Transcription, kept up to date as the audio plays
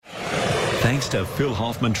Thanks to Phil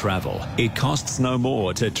Hoffman Travel, it costs no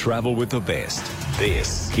more to travel with the best.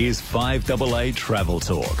 This is 5AA Travel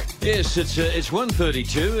Talk. Yes, it's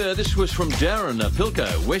 1:32. This was from Darren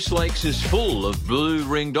Pilko. West Lakes is full of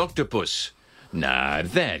blue-ringed octopus. No,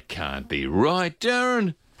 that can't be right,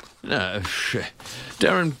 Darren. No,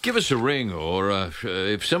 Darren, give us a ring, or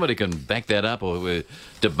if somebody can back that up or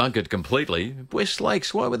debunk it completely. West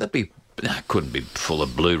Lakes, why would that be? Couldn't be full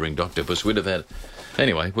of blue-ringed octopus. We'd have had...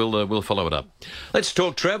 Anyway, we'll follow it up. Let's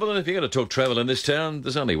talk travel, and if you're going to talk travel in this town,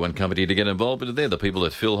 there's only one company to get involved with. They're the people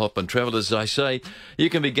at Phil Hoffman Travel. As I say, you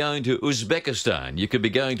can be going to Uzbekistan, you could be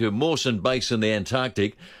going to Mawson Base in the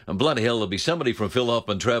Antarctic, and bloody hell, there'll be somebody from Phil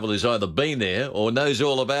Hoffman Travel who's either been there or knows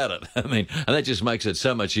all about it. I mean, and that just makes it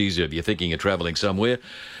so much easier if you're thinking of travelling somewhere.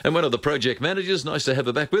 And one of the project managers, nice to have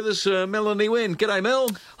her back with us, Melanie Wynn. G'day, Mel.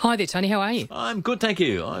 Hi there, Tony. How are you? I'm good, thank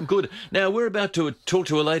you. I'm good. Now, we're about to talk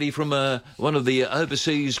to a lady from one of the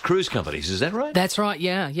overseas cruise companies, is that right? That's right,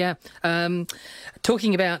 yeah.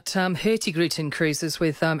 Talking about Hurtigruten cruises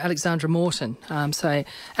with Alexandra Morton. So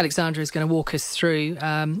Alexandra is going to walk us through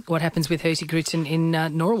what happens with Hurtigruten in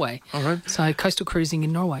Norway. All right. So coastal cruising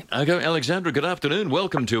in Norway. Okay, Alexandra, good afternoon.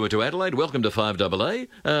 Welcome to Adelaide. Welcome to 5AA.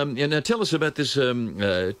 And tell us about this,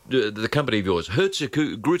 the company of yours.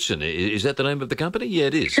 Hurtigruten, is that the name of the company? Yeah,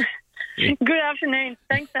 it is. Good afternoon.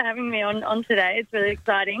 Thanks for having me on today. It's really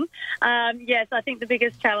exciting. Yes, I think the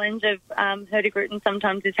biggest challenge of Hurtigruten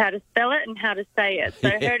sometimes is how to spell it and how to say it. So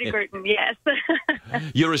Hurtigruten, yes.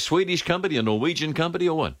 You're a Swedish company, a Norwegian company,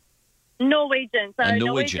 or what? Norwegian. So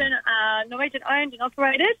Norwegian owned and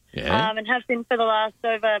operated, and have been for the last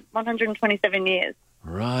over 127 years.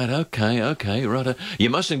 Right, okay, right. You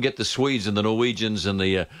mustn't get the Swedes and the Norwegians and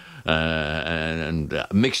the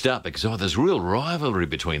mixed up, because there's real rivalry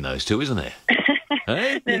between those two, isn't there?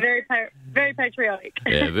 Hey? They're very patriotic.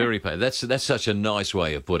 Yeah, that's such a nice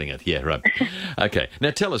way of putting it. Yeah, right. Okay, now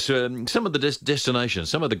tell us some of the destinations,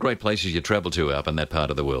 some of the great places you travel to up in that part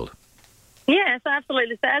of the world. Yeah, so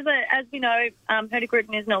absolutely. So as we know,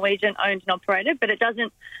 Hurtigruten is Norwegian owned and operated, but it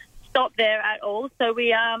doesn't stop there at all. So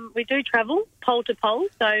we do travel pole to pole.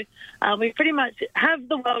 So we pretty much have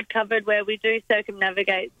the world covered, where we do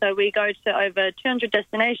circumnavigate. So we go to over 200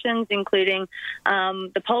 destinations, including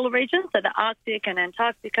the polar region, so the Arctic and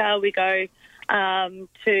Antarctica. We go down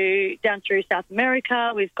through South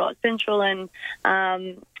America. We've got Central America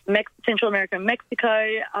and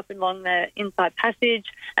Mexico, up and along the Inside Passage,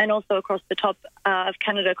 and also across the top of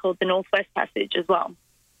Canada called the Northwest Passage as well.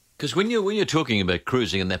 Because when you're talking about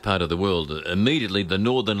cruising in that part of the world, immediately the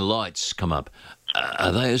Northern Lights come up.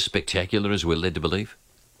 Are they as spectacular as we're led to believe?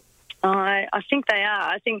 I think they are.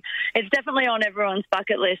 I think it's definitely on everyone's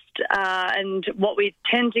bucket list, and what we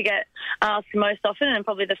tend to get asked most often, and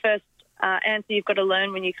probably the first answer you've got to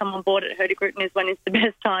learn when you come on board at Hurtigruten is when is the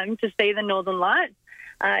best time to see the Northern Lights.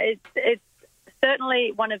 It's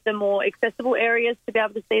certainly one of the more accessible areas to be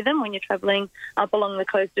able to see them when you're travelling up along the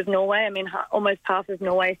coast of Norway. I mean, almost half of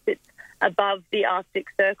Norway sits above the Arctic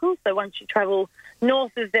Circle. So once you travel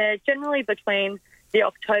north of there, generally between the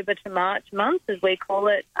October to March months, as we call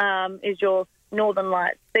it, is your Northern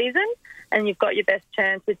Lights season. And you've got your best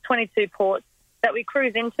chance with 22 ports that we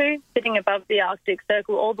cruise into, sitting above the Arctic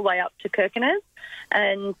Circle all the way up to Kirkenes.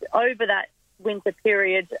 And over that winter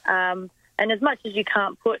period, and as much as you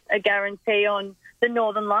can't put a guarantee on the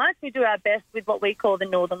Northern Lights, we do our best with what we call the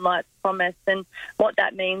Northern Lights Promise. And what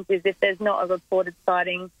that means is if there's not a reported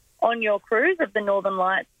sighting on your cruise of the Northern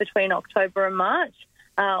Lights between October and March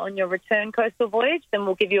on your return coastal voyage, then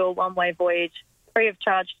we'll give you a one-way voyage free of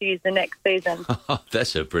charge to use the next season.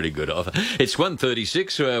 That's a pretty good offer. It's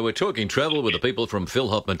 1:36. We're talking travel with the people from Phil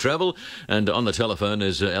Hoffman Travel, and on the telephone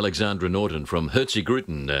is Alexandra Norton from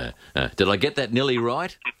Hurtigruten. Did I get that nearly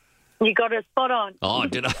right? You got it spot on. Oh,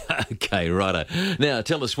 did I? Okay, righto. Now,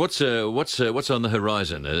 tell us what's on the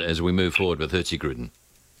horizon as we move forward with Hurtigruten.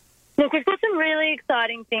 Look, we've got some really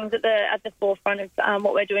exciting things at the forefront of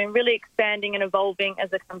what we're doing, really expanding and evolving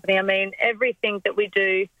as a company. I mean, everything that we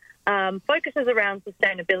do focuses around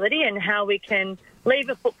sustainability and how we can leave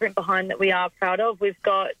a footprint behind that we are proud of. We've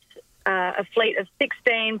got a fleet of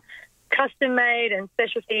 16 custom-made and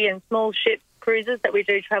specialty and small ship cruises that we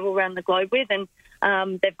do travel around the globe with, and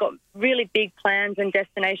they've got really big plans and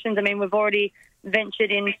destinations. I mean, we've already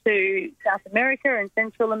ventured into South America and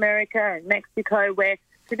Central America and Mexico, where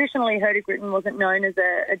traditionally Hurtigruten wasn't known as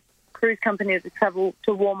a cruise company that travel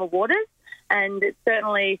to warmer waters, and it's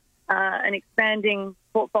certainly an expanding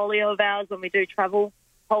portfolio of ours when we do travel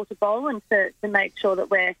pole to pole, and to make sure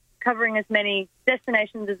that we're covering as many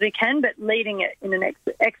destinations as we can, but leading it in an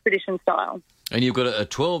expedition style. And you've got a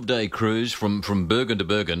 12-day cruise from Bergen to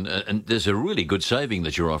Bergen, and there's a really good saving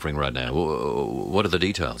that you're offering right now. What are the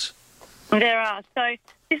details? There are. So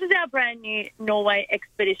this is our brand new Norway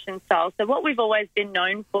expedition style. So what we've always been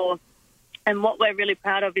known for and what we're really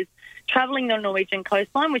proud of is travelling the Norwegian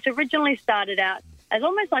coastline, which originally started out as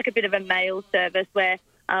almost like a bit of a mail service where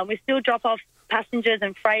we still drop off passengers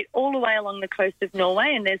and freight all the way along the coast of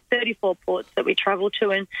Norway, and there's 34 ports that we travel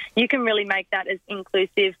to, and you can really make that as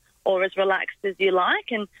inclusive or as relaxed as you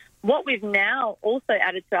like. And what we've now also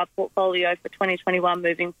added to our portfolio for 2021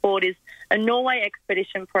 moving forward is a Norway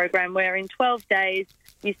expedition program where in 12 days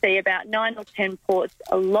you see about 9 or 10 ports,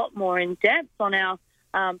 a lot more in depth on our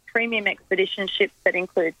premium expedition ships that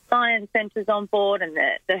include science centres on board and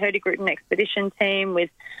the Hurtigruten expedition team with,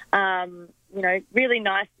 really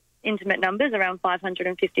nice intimate numbers, around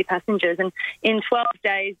 550 passengers. And in 12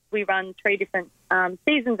 days, we run 3 different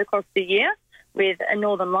seasons across the year with a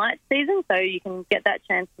Northern Lights season, so you can get that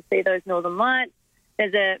chance to see those Northern Lights.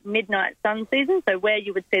 There's a midnight sun season, so where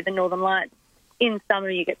you would see the Northern Lights in summer,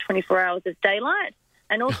 you get 24 hours of daylight,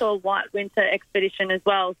 and also a white winter expedition as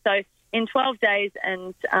well. So in 12 days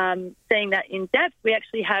and seeing that in depth, we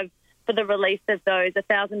actually have, for the release of those,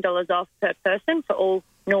 $1,000 off per person for all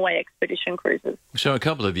Norway expedition cruises. So a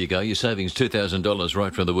couple of you go, your savings $2,000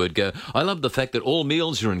 right from the word go. I love the fact that all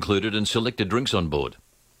meals are included and selected drinks on board.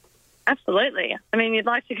 Absolutely. I mean, you'd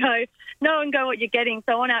like to know and go what you're getting.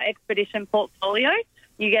 So on our expedition portfolio,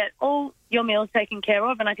 you get all your meals taken care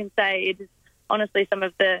of, and I can say it is honestly some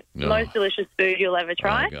of the most delicious food you'll ever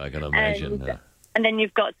try. I can imagine. And then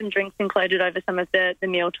you've got some drinks included over some of the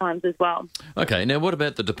meal times as well. Okay, now what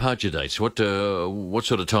about the departure dates? What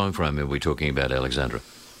sort of time frame are we talking about, Alexandra?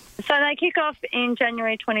 So they kick off in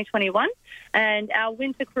January 2021, and our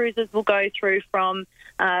winter cruises will go through from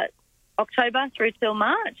October through till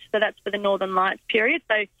March. So that's for the Northern Lights period.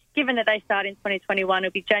 So given that they start in 2021,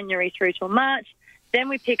 it'll be January through till March. Then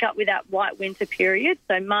we pick up with that white winter period,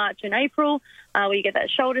 so March and April, where you get that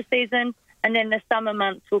shoulder season. And then the summer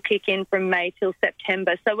months will kick in from May till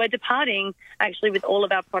September. So we're departing actually with all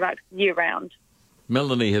of our products year round.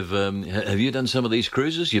 Melanie, have you done some of these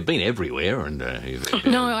cruises? You've been everywhere, and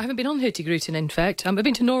no, I haven't been on Hurtigruten. In fact, I've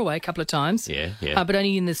been to Norway a couple of times. Yeah. But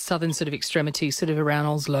only in the southern sort of extremity, sort of around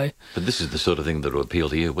Oslo. But this is the sort of thing that would appeal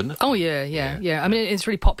to you, wouldn't it? Oh yeah. I mean, it's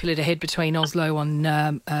really popular to head between Oslo and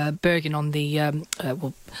Bergen on the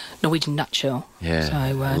Norwegian nutshell. Yeah,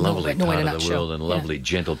 so lovely Norway part of the world, and lovely,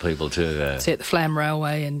 gentle people too. See at the Flam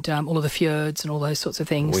Railway and all of the fjords and all those sorts of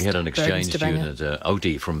things. We had an exchange student,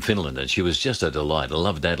 Oti from Finland, and she was just a delight. I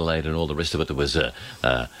loved Adelaide and all the rest of it. There was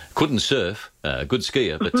couldn't surf, good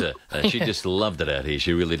skier, but she just loved it out here.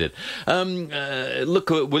 She really did.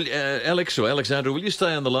 Look, Alex or Alexandra, will you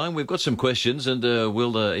stay on the line? We've got some questions, and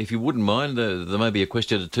we'll, if you wouldn't mind, there may be a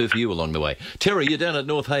question or two for you along the way. Terry, you're down at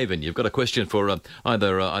North Haven. You've got a question for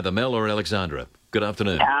either Mel or Alexandra. Good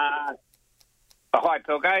afternoon. Hi,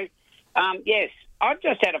 Pilko. Yes, I've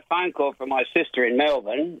just had a phone call from my sister in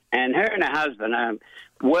Melbourne, and her and her husband are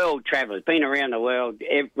world travellers, been around the world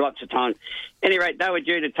lots of times. Anyway, they were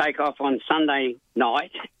due to take off on Sunday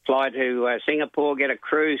night, fly to Singapore, get a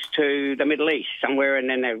cruise to the Middle East somewhere, and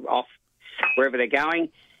then they're off wherever they're going.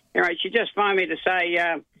 Anyway, she just phoned me to say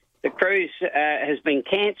the cruise has been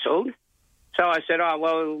cancelled. So I said, oh,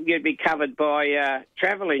 well, you'd be covered by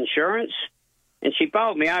travel insurance. And she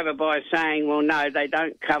bowled me over by saying, well, no, they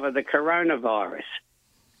don't cover the coronavirus.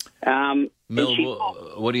 Mel,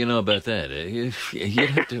 what do you know about that?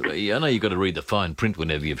 I know you've got to read the fine print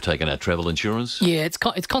whenever you've taken out travel insurance. Yeah, it's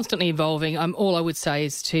constantly evolving. All I would say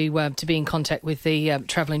is to be in contact with the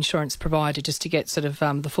travel insurance provider just to get sort of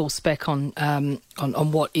the full spec on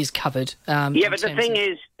what is covered. Yeah, but the thing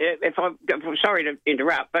is, I'm sorry to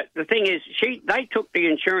interrupt, but the thing is, they took the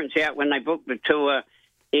insurance out when they booked the tour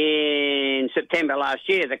in September last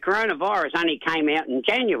year. The coronavirus only came out in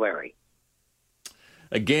January.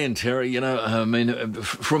 Again, Terry, I mean,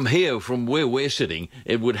 from here, from where we're sitting,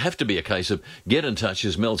 it would have to be a case of get in touch,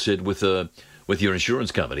 as Mel said, with your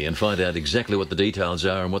insurance company and find out exactly what the details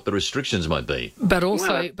are and what the restrictions might be. But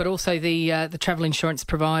also the travel insurance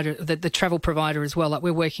provider, the travel provider as well. Like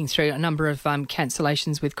we're working through a number of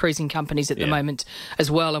cancellations with cruising companies at the moment as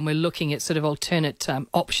well, and we're looking at sort of alternate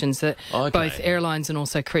options that both airlines and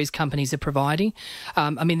also cruise companies are providing.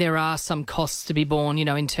 I mean, there are some costs to be borne,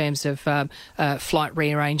 in terms of flight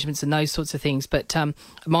rearrangements and those sorts of things. But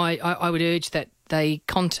I would urge that they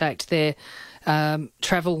contact their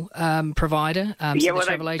travel provider.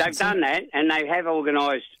 They've done that, and they have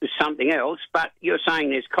organised something else, but you're saying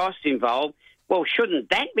there's costs involved. well, shouldn't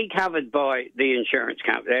that be covered by the insurance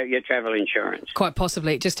company, your travel insurance? Quite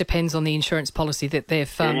possibly. It just depends on the insurance policy that they've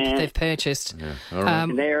purchased. Yeah. All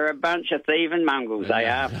right. They're a bunch of thieving mongrels, they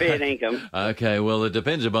are. Fair dinkum. Okay, well, it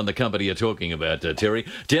depends upon the company you're talking about, Terry.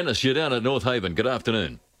 Dennis, you're down at North Haven. Good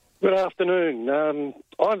afternoon. Good afternoon.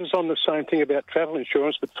 I was on the same thing about travel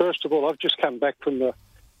insurance, but first of all, I've just come back from the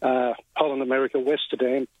Holland America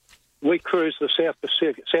Westerdam. We cruised the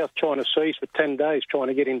South China Seas for 10 days trying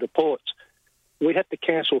to get into ports. We had to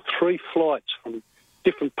cancel 3 flights from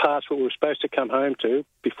different parts where we were supposed to come home to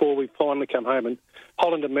before we finally come home. And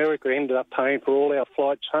Holland America ended up paying for all our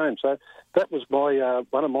flights home. So that was my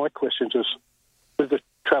one of my questions is with the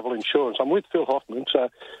travel insurance. I'm with Phil Hoffman, so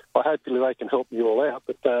hopefully they can help me all out.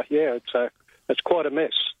 But, it's quite a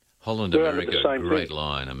mess. Holland We're America, under the same great thing.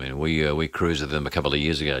 line. I mean, we cruised with them a couple of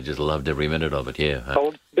years ago. Just loved every minute of it, yeah.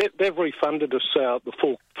 Oh, they've refunded us the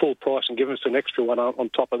full price and given us an extra one on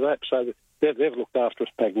top of that. So they've looked after us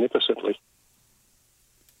magnificently.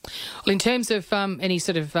 Well, in terms of any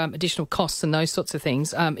sort of additional costs and those sorts of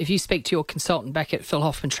things, if you speak to your consultant back at Phil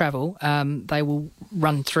Hoffman Travel, they will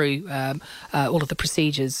run through all of the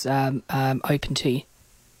procedures open to you.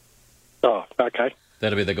 Oh, okay.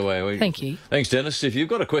 That'll be the way. Thank you. Thanks, Dennis. If you've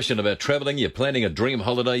got a question about travelling, you're planning a dream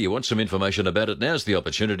holiday, you want some information about it, now's the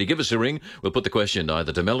opportunity. Give us a ring. We'll put the question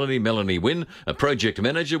either to Melanie Wynn, a project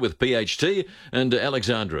manager with PHT, and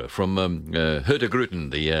Alexandra from Hurtigruten,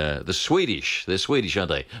 the Swedish. They're Swedish, aren't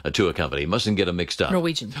they? A tour company. Mustn't get them mixed up.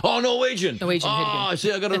 Norwegian. Oh, Norwegian. Norwegian. Oh,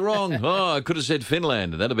 see, I got it wrong. I could have said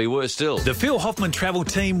Finland. That'd be worse still. The Phil Hoffman Travel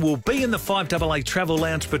team will be in the 5AA Travel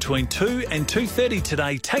Lounge between 2 and 2:30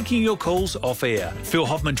 today, taking your calls off air. Phil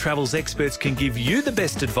Hoffman Travel's experts can give you the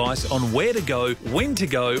best advice on where to go, when to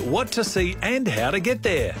go, what to see and how to get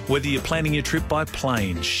there. Whether you're planning your trip by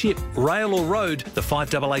plane, ship, rail or road, the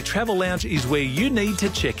 5AA Travel Lounge is where you need to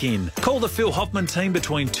check in. Call the Phil Hoffman team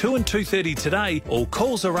between 2 and 2:30 today. All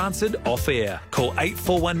calls are answered off air. Call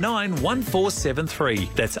 8419 1473.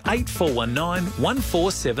 That's 8419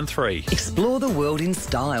 1473. Explore the world in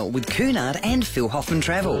style with Cunard and Phil Hoffman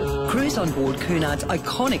Travel. Cruise on board Cunard's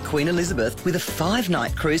iconic Queen Elizabeth with a 5-night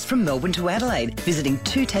cruise from Melbourne to Adelaide, visiting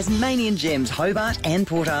 2 Tasmanian gems, Hobart and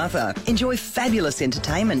Port Arthur. Enjoy fabulous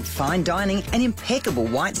entertainment, fine dining and impeccable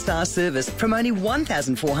White Star service from only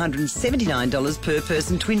 $1,479 per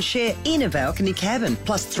person twin share in a balcony cabin,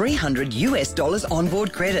 plus $300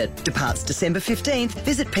 onboard credit. Departs December 15th.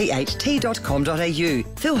 Visit pht.com.au.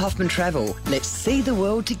 Phil Hoffman Travel. Let's see the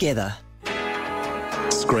world together.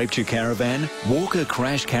 Scraped your caravan? Walker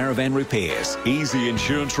Crash Caravan Repairs. Easy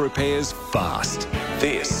insurance repairs, fast.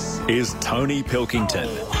 This is Tony Pilkington.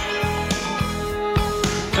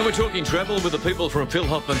 And we're talking travel with the people from Phil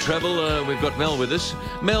Hoffman Travel. We've got Mel with us.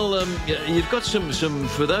 Mel, you've got some,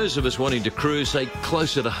 for those of us wanting to cruise, say,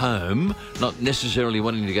 closer to home, not necessarily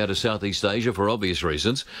wanting to go to Southeast Asia for obvious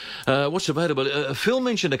reasons. What's available? Phil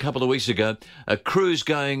mentioned a couple of weeks ago a cruise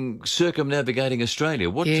going circumnavigating Australia.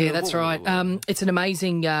 That's right. It's an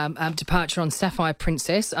amazing departure on Sapphire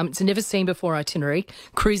Princess. It's a never-seen-before itinerary,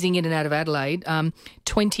 cruising in and out of Adelaide.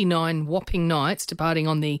 29 whopping nights, departing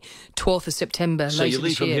on the 12th of September. So you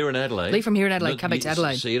leave from here in Adelaide? Leave from here in Adelaide, come back to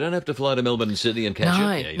Adelaide. So you don't have to fly to Melbourne and Sydney and catch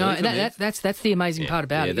it? No, that's the amazing part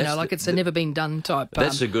about it. It's a never-been-done type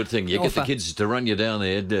That's a good thing. You offer. Get the kids to run you down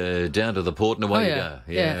there, down to the port and away you go.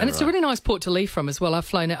 Yeah, and it's a really nice port to leave from as well. I've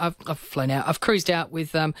flown out. I've cruised out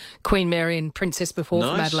with Queen Mary and Princess before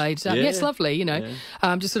from Adelaide. Yeah, it's lovely,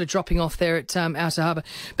 just sort of dropping off there at Outer Harbour.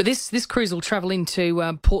 But this cruise will travel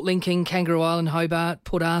into Port Lincoln, Kangaroo Island, Hobart,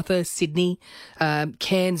 Port Arthur, Sydney,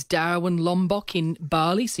 Cairns, Darwin, Lombok in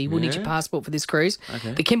Bali, so you will need your passport for this cruise.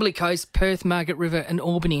 Okay. The Kimberley Coast, Perth, Margaret River and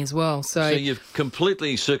Albany as well. So you've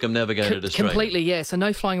completely circumnavigated Australia? Completely, yeah. So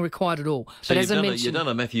no flying required at all. So but you've done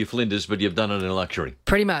a Matthew Flinders, but you've done it in luxury.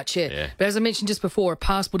 Pretty much, yeah. But as I mentioned just before, a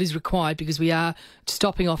passport is required because we are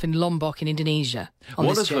stopping off in Lombok in Indonesia on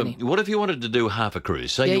this journey. What if you wanted to do half a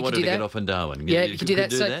cruise? Say you wanted to get off in Darwin. You could do that.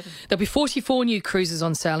 There'll be 44 new cruises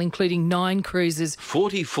on sale, including 9 cruises.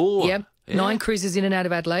 44? Yep. Yeah. 9 cruises in and out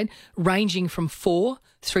of Adelaide, ranging from 4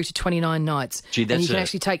 through to 29 nights. And you can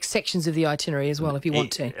actually take sections of the itinerary as well if you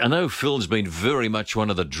want to. I know Phil's been very much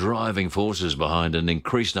one of the driving forces behind an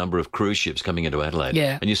increased number of cruise ships coming into Adelaide.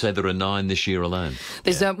 Yeah. And you say there are 9 this year alone.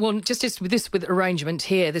 There's just with arrangement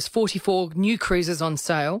here, there's 44 new cruises on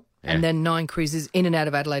sale. Yeah. And then 9 cruises in and out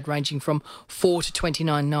of Adelaide, ranging from 4 to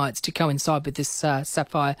 29 nights to coincide with this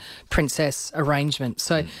Sapphire Princess arrangement.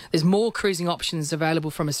 So there's more cruising options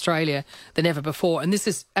available from Australia than ever before. And this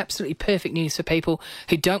is absolutely perfect news for people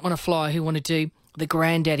who don't want to fly, who want to do the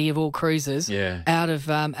granddaddy of all cruises, Yeah. out of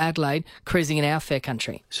Adelaide, cruising in our fair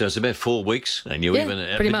country. So it's about 4 weeks, and you Yeah,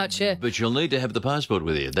 even pretty but- much, yeah. But you'll need to have the passport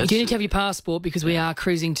with you. You That's, do need to have your passport because we are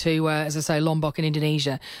cruising to, as I say, Lombok in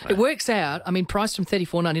Indonesia. It works out, I mean, priced from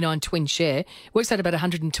 $34.99 twin share, it works out about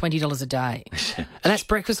 $120 a day. And that's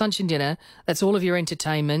breakfast, lunch and dinner. That's all of your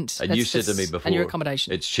entertainment. And you that's- said to me before, and your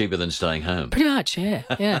accommodation. it's cheaper than staying home. Pretty much,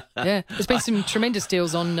 yeah. There's been some tremendous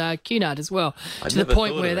deals on Cunard as well, to the never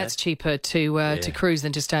point thought of where that. that's cheaper to cruise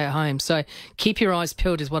than to stay at home. So keep your eyes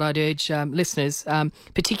peeled is what I'd urge listeners,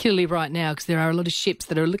 particularly right now, because there are a lot of ships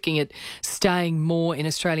that are looking at staying more in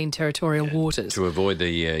Australian territorial waters. To avoid the,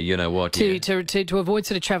 you-know-what. To avoid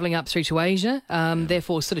sort of travelling up through to Asia,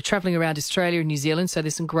 therefore sort of travelling around Australia and New Zealand. So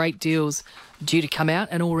there's some great deals due to come out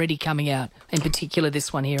and already coming out, in particular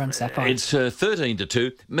this one here on Sapphire. It's 13 to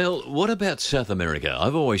 2. Mel, what about South America?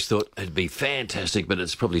 I've always thought it'd be fantastic, but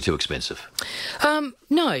it's probably too expensive.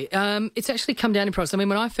 No, it's actually come down in price. I mean,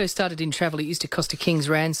 when I first started in travel, it used to cost a king's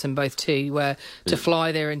ransom both to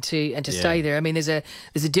fly there and to stay there. I mean, there's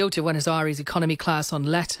a deal to Buenos Aires economy class on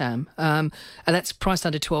LATAM, and that's priced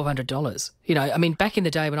under $1,200. You know, I mean, back in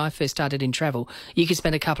the day when I first started in travel, you could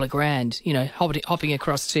spend a couple of grand, you know, hopping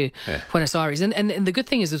across to Buenos Aires. And the good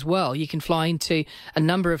thing is as well, you can fly into a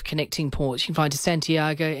number of connecting ports. You can fly into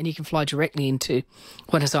Santiago and you can fly directly into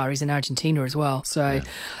Buenos Aires in Argentina as well. So,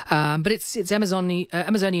 but it's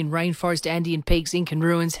Amazonian rainforest, Andean peaks, Incan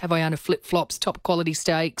ruins, Havaiana flip-flops, top quality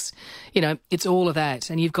steaks. You know, it's all of that.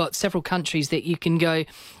 And you've got several countries that you can go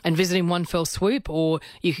and visit in one fell swoop, or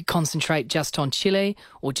you could concentrate just on Chile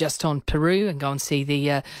or just on Peru and go and see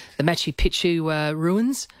the Machu Picchu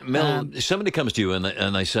ruins. Mel, somebody comes to you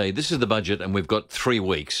and they say, this is the budget and we've got 3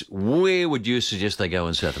 weeks. Where would you suggest they go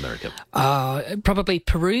in South America? Probably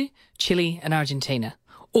Peru, Chile and Argentina.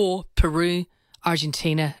 Or Peru,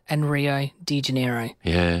 Argentina and Rio de Janeiro.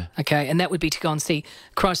 Yeah. Okay, and that would be to go and see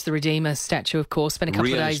Christ the Redeemer statue, of course. Spend a couple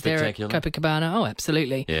Really of days there at spectacular. Copacabana. Oh,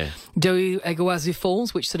 absolutely. Yeah. Do Iguazu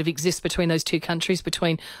Falls, which sort of exists between those two countries,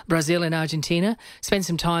 between Brazil and Argentina. Spend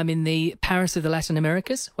some time in the Paris of the Latin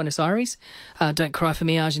Americas, Buenos Aires. Don't cry for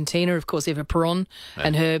me, Argentina. Of course, Eva Perón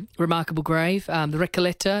and her remarkable grave. The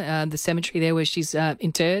Recoleta, the cemetery there where she's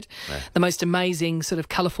interred. The most amazing sort of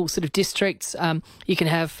colourful sort of districts. You can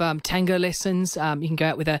have tango lessons. You can go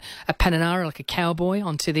out with a pananara, like a cowboy,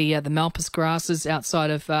 onto the Malpas grasses outside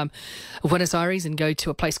of Buenos Aires and go to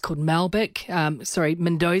a place called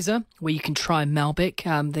Mendoza, where you can try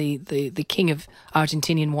Malbec, the king of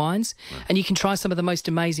Argentinian wines. And you can try some of the most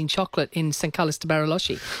amazing chocolate in San Carlos de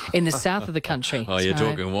Bariloche in the south of the country. Oh, you're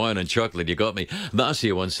talking wine and chocolate. You got me.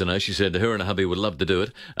 Marcia wants to know, she said her and her hubby would love to do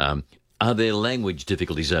it. Are there language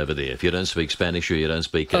difficulties over there if you don't speak Spanish or you don't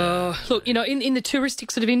speak... Look, you know, in the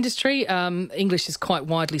touristic sort of industry, English is quite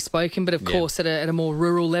widely spoken, but of course at a more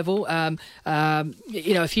rural level,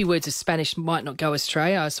 you know, a few words of Spanish might not go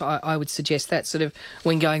astray. So I would suggest that sort of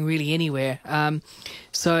when going really anywhere.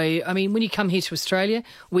 So, I mean, when you come here to Australia,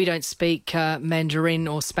 we don't speak Mandarin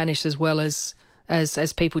or Spanish as well as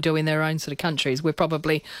people do in their own sort of countries. We're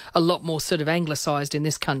probably a lot more sort of anglicised in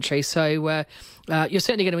this country. So you're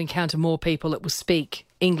certainly going to encounter more people that will speak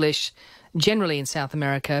English generally in South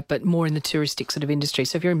America, but more in the touristic sort of industry.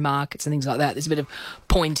 So if you're in markets and things like that, there's a bit of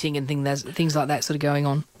pointing and things like that sort of going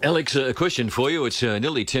on. Alex, a question for you. It's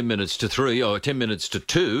nearly 10 minutes to 3, or 10 minutes to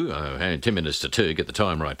 2. 10 minutes to 2, get the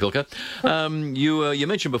time right, Pilka. You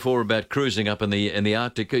mentioned before about cruising up in the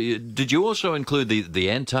Arctic. Did you also include the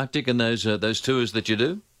Antarctic in those tours that you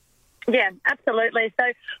do? Yeah, absolutely.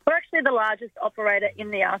 So we're actually the largest operator in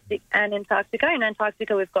the Arctic and Antarctica. In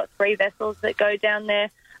Antarctica, we've got 3 vessels that go down there.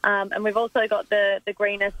 And we've also got the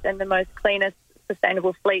greenest and the most cleanest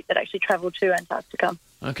sustainable fleet that actually travel to Antarctica.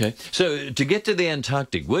 Okay. So to get to the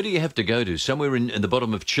Antarctic, where do you have to go to? Somewhere in the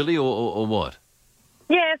bottom of Chile or what?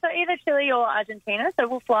 Yeah, so either Chile or Argentina. So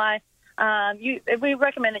we'll fly. We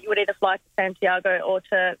recommend that you would either fly to Santiago or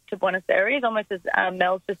to Buenos Aires, almost as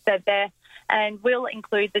Mel just said there. And we'll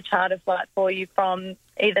include the charter flight for you from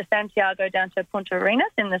either Santiago down to Punta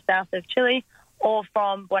Arenas in the south of Chile, or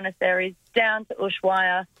from Buenos Aires down to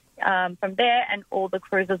Ushuaia from there, and all the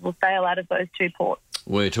cruises will sail out of those 2 ports.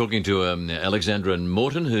 We're talking to Alexandra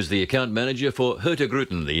Morton, who's the account manager for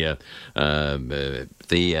Hurtigruten,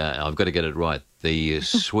 I've got to get it right, the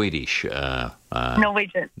Swedish...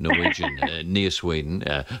 Norwegian near Sweden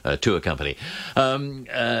tour company.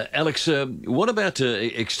 Alex, what about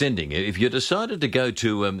extending? If you decided to go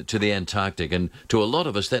to the Antarctic, and to a lot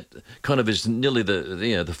of us that kind of is nearly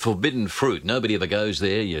the forbidden fruit. Nobody ever goes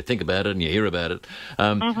there. You think about it and you hear about it.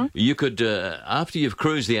 You could, after you've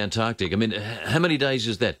cruised the Antarctic, I mean, how many days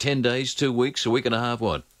is that? 10 days, 2 weeks, a week and a half,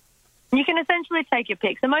 what? You can essentially take your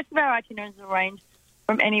pick. So most of our itineraries will range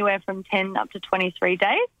from anywhere from 10 up to 23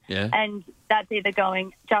 days. Yeah. And that's either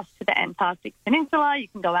going just to the Antarctic Peninsula, you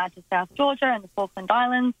can go out to South Georgia and the Falkland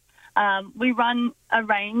Islands. We run a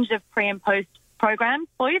range of pre and post programs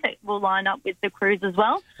for you that will line up with the cruise as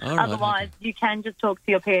well. All right, Otherwise, okay. you can just talk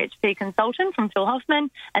to your PHP consultant from Phil Hoffman,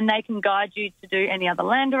 and they can guide you to do any other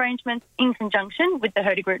land arrangements in conjunction with the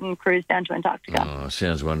Hurtigruten cruise down to Antarctica. Oh,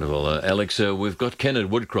 sounds wonderful. Alex, we've got Ken at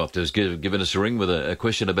Woodcroft who's given us a ring with a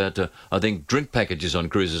question about, I think, drink packages on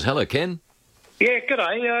cruises. Hello, Ken. Yeah,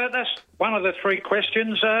 g'day. That's one of the three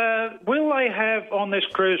questions. Will they have on this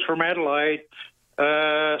cruise from Adelaide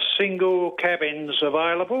single cabins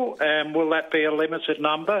available, and will that be a limited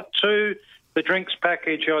number? 2, the drinks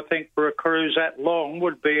package, I think, for a cruise that long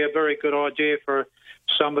would be a very good idea for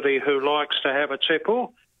somebody who likes to have a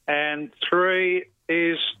tipple. And 3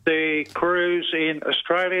 is the cruise in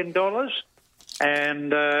Australian dollars,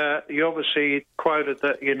 and you obviously quoted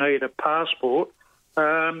that you need a passport.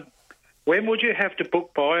 When would you have to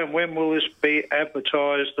book by, and when will this be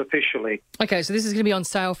advertised officially? Okay, so this is going to be on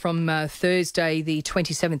sale from Thursday, the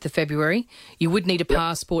 27th of February. You would need a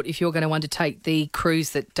passport if you're going to undertake the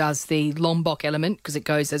cruise that does the Lombok element, because it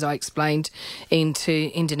goes, as I explained,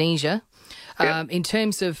 into Indonesia. In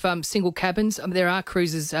terms of single cabins, there are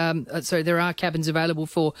cruises. There are cabins available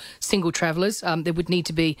for single travellers. There would need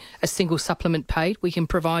to be a single supplement paid. We can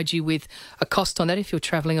provide you with a cost on that if you're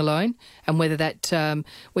travelling alone, and whether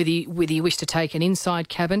you wish to take an inside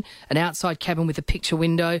cabin, an outside cabin with a picture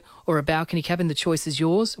window, or a balcony cabin. The choice is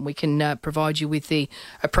yours, and we can provide you with the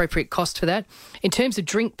appropriate cost for that. In terms of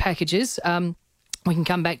drink packages, we can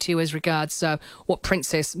come back to you as regards what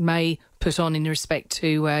Princess may put on in respect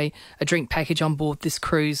to a drink package on board this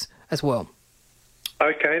cruise as well.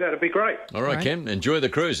 Okay, that'd be great. All right, Ken, enjoy the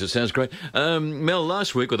cruise. It sounds great. Mel,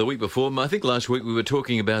 last week or the week before, I think last week we were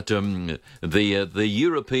talking about the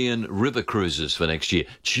European river cruises for next year.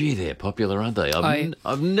 Gee, they're popular, aren't they?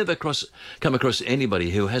 I've never come across anybody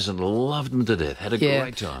who hasn't loved them to death, had a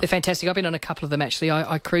great time. They're fantastic. I've been on a couple of them, actually.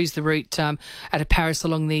 I cruised the route out of Paris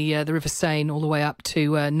along the River Seine all the way up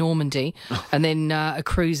to Normandy, and then a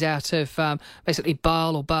cruise out of basically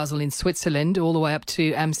Bâle or Basel in Switzerland all the way up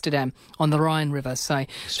to Amsterdam on the Rhine River. So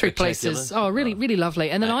 3 places. Oh, really, really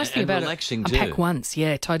lovely. And the nice thing about relaxing it, too. unpack once.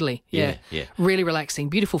 Yeah, totally. Yeah. Really relaxing.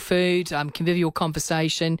 Beautiful food, convivial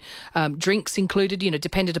conversation, drinks included,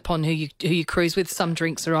 dependent upon who you cruise with. Some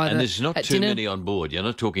drinks are either and there's not at too dinner. many on board. You're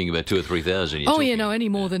not talking about 2,000 or 3,000. No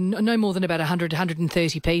more than about 100,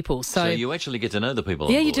 130 people. So you actually get to know the people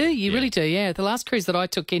on you board. do. You really do, yeah. The last cruise that I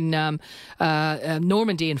took in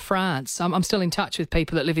Normandy in France, I'm still in touch with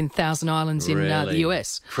people that live in Thousand Islands in the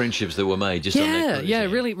US. Friendships that were made just on that cruise. Yeah,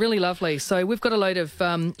 really, really lovely. So we've got a load of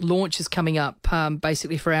launches coming up,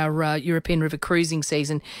 basically for our European River cruising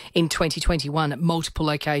season in 2021 at multiple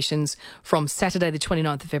locations from Saturday the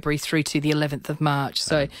 29th of February through to the 11th of March.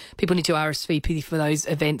 So people need to RSVP for those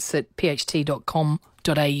events at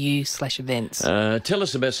pht.com.au/events. Tell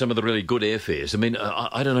us about some of the really good airfares. I mean,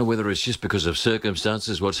 I don't know whether it's just because of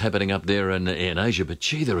circumstances, what's happening up there in Asia, but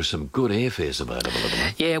gee, there are some good airfares available at the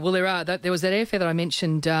moment. Yeah, well, there are. There was that airfare that I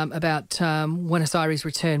mentioned about Buenos Aires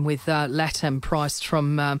return with LATAM priced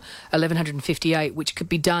from $1,158, which could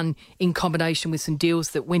be done in combination with some deals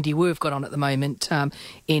that Wendy Wu have got on at the moment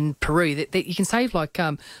in Peru. That you can save like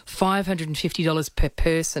 $550 per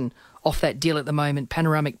person off that deal at the moment,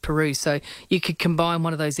 Panoramic Peru. So you could combine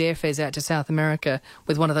one of those airfares out to South America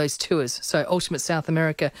with one of those tours. So Ultimate South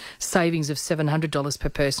America, savings of $700 per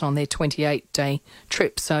person on their 28-day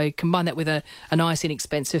trip. So combine that with a nice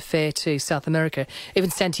inexpensive fare to South America. Even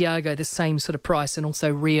Santiago, the same sort of price, and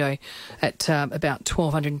also Rio at about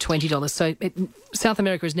 $1,220. So South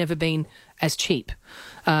America has never been as cheap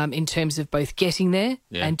in terms of both getting there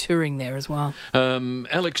and touring there as well.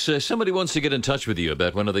 Alex, somebody wants to get in touch with you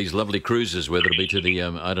about one of these lovely cruises, whether it be to the,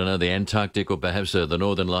 the Antarctic or perhaps the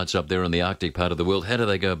Northern Lights up there in the Arctic part of the world. How do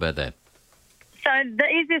they go about that? So the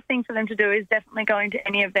easiest thing for them to do is definitely go into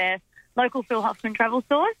any of their local Phil Hoffman travel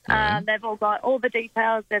stores. They've all got all the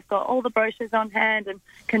details, they've got all the brochures on hand, and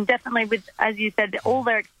can definitely, with, as you said, all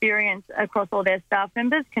their experience across all their staff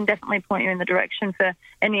members, can definitely point you in the direction for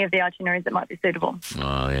any of the itineraries that might be suitable.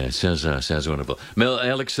 Oh, yeah, sounds wonderful. Mel,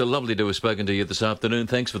 Alex, lovely to have spoken to you this afternoon.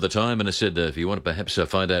 Thanks for the time. And I said, if you want to perhaps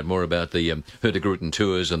find out more about the Hurtigruten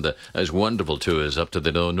tours and those wonderful tours up to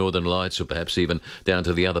the Northern Lights, or perhaps even down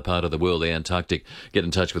to the other part of the world, the Antarctic, get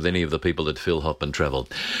in touch with any of the people at Phil Hoffman Travel.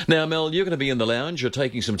 Now, Mel, you're going to be in the lounge. You're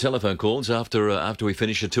taking some telephone calls after we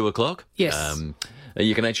finish at 2 o'clock. Yes.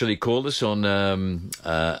 You can actually call us on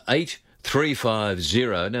 8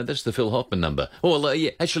 350. Now, that's the Phil Hoffman number. Well,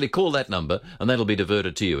 yeah, actually, call that number and that'll be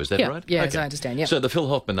diverted to you. Is that right? Yeah, as I understand, yeah. So the Phil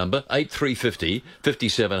Hoffman number, 8350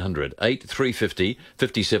 5700. 8350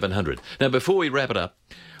 5700. Now, before we wrap it up,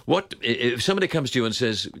 if somebody comes to you and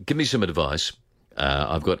says, give me some advice,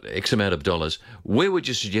 I've got X amount of dollars, where would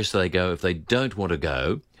you suggest they go if they don't want to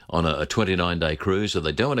go on a 29-day cruise, or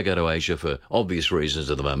they don't want to go to Asia for obvious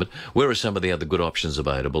reasons at the moment? Where are some of the other good options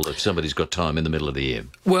available if somebody's got time in the middle of the year?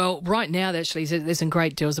 Well, right now, actually, there's some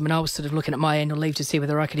great deals. I mean, I was sort of looking at my annual leave to see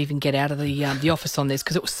whether I could even get out of the office on this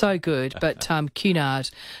because it was so good. But Cunard,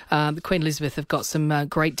 the Queen Elizabeth have got some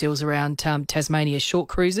great deals around Tasmania short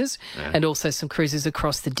cruises and also some cruises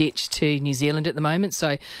across the ditch to New Zealand at the moment.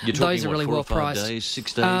 So those are really well priced. 4 or 5 days,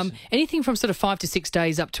 6 days? Anything from sort of 5 to 6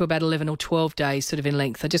 days up to about 11 or 12 days sort of in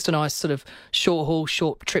length. Just a nice sort of short haul,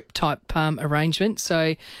 short trip type arrangement.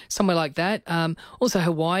 So somewhere like that. Also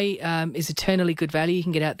Hawaii is eternally good value. You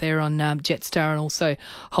can get out there on Jetstar and also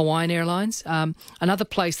Hawaiian Airlines. Another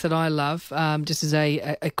place that I love, just as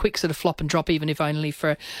a quick sort of flop and drop, even if only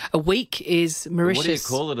for a week, is Mauritius. What do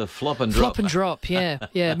you call it? A flop and drop? Flop and drop, yeah.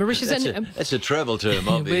 Mauritius. That's a travel term,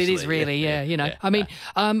 obviously. But it is really, yeah. I mean,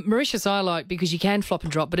 Mauritius I like because you can flop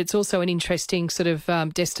and drop, but it's also an interesting sort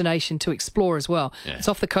of destination to explore as well. Yeah. It's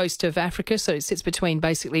off the coast of Africa, so it sits between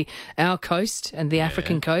basically our coast and the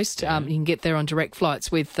African coast. You can get there on direct flights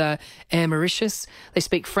with Air Mauritius. They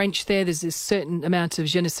speak French there. There's a certain amount of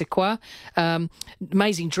je ne sais quoi.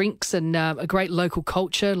 Amazing drinks and a great local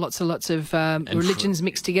culture. Lots of religions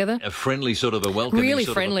mixed together. A friendly sort of a welcoming really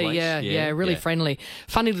sort friendly, of a place. Really friendly.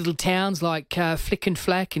 Funny little towns like Flick and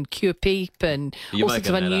Flack and Cure Peep and all sorts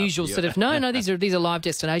of unusual sort of. No, these are live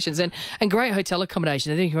destinations and great hotel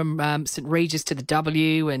accommodation. I think from St Regis to the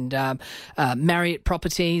W and Marriott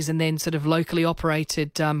properties and then sort of locally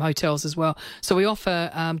operated hotels as well. So we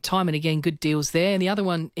offer time and again good deals there. And the other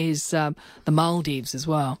one is the Maldives as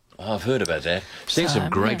well. Oh, I've heard about that. Seen some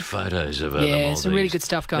great photos of the Maldives. Some really good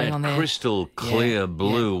stuff going on there. Crystal clear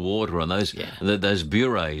blue water on those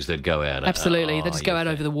bureys that go out. Absolutely, they just go out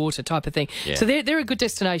over the water type of thing. Yeah. So they're a good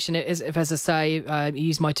destination. As I say,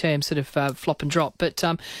 use my term sort of flop and drop. But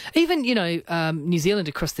even New Zealand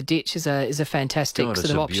across the ditch is a fantastic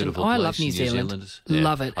sort of option. I love New Zealand.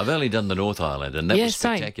 Love it. I've only done the North Island, and that was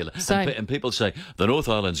spectacular. Same. And people say the North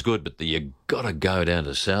Island's good, but you got to go down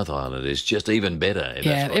to South Island. It's just even better.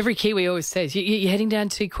 Every Kiwi always says, you're heading down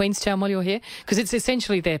to Queenstown while you're here? Because it's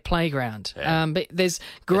essentially their playground. Yeah. But there's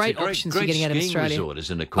great options for getting out of Australia. Resort,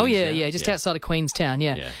 isn't it, Queenstown? Just outside of Queenstown,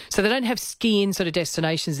 So they don't have ski-in sort of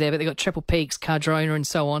destinations there, but they've got Triple Peaks, Cardrona and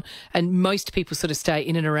so on. And most people sort of stay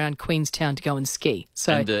in and around Queenstown to go and ski.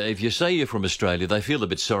 So, and if you say you're from Australia, they feel a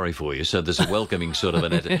bit sorry for you. So there's a welcoming sort of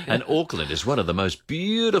and Auckland is one of the most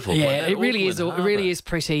beautiful. Yeah, it really is. It really is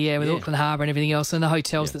pretty. With Auckland Harbour and everything else, and the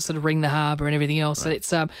hotels that sort of ring the harbour and everything else. Right.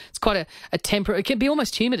 So it's quite a temperate. It can be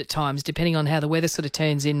almost humid at times, depending on how the weather sort of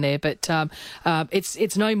turns in there. But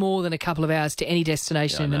it's no more than a couple of hours to any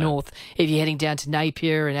destination in the north. If you're heading down to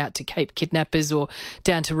Napier and out to Cape Kidnappers or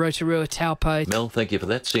down to Rotorua, Taupo. Mel, thank you for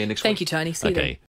that. See you next week. Thank you, Tony. See you then.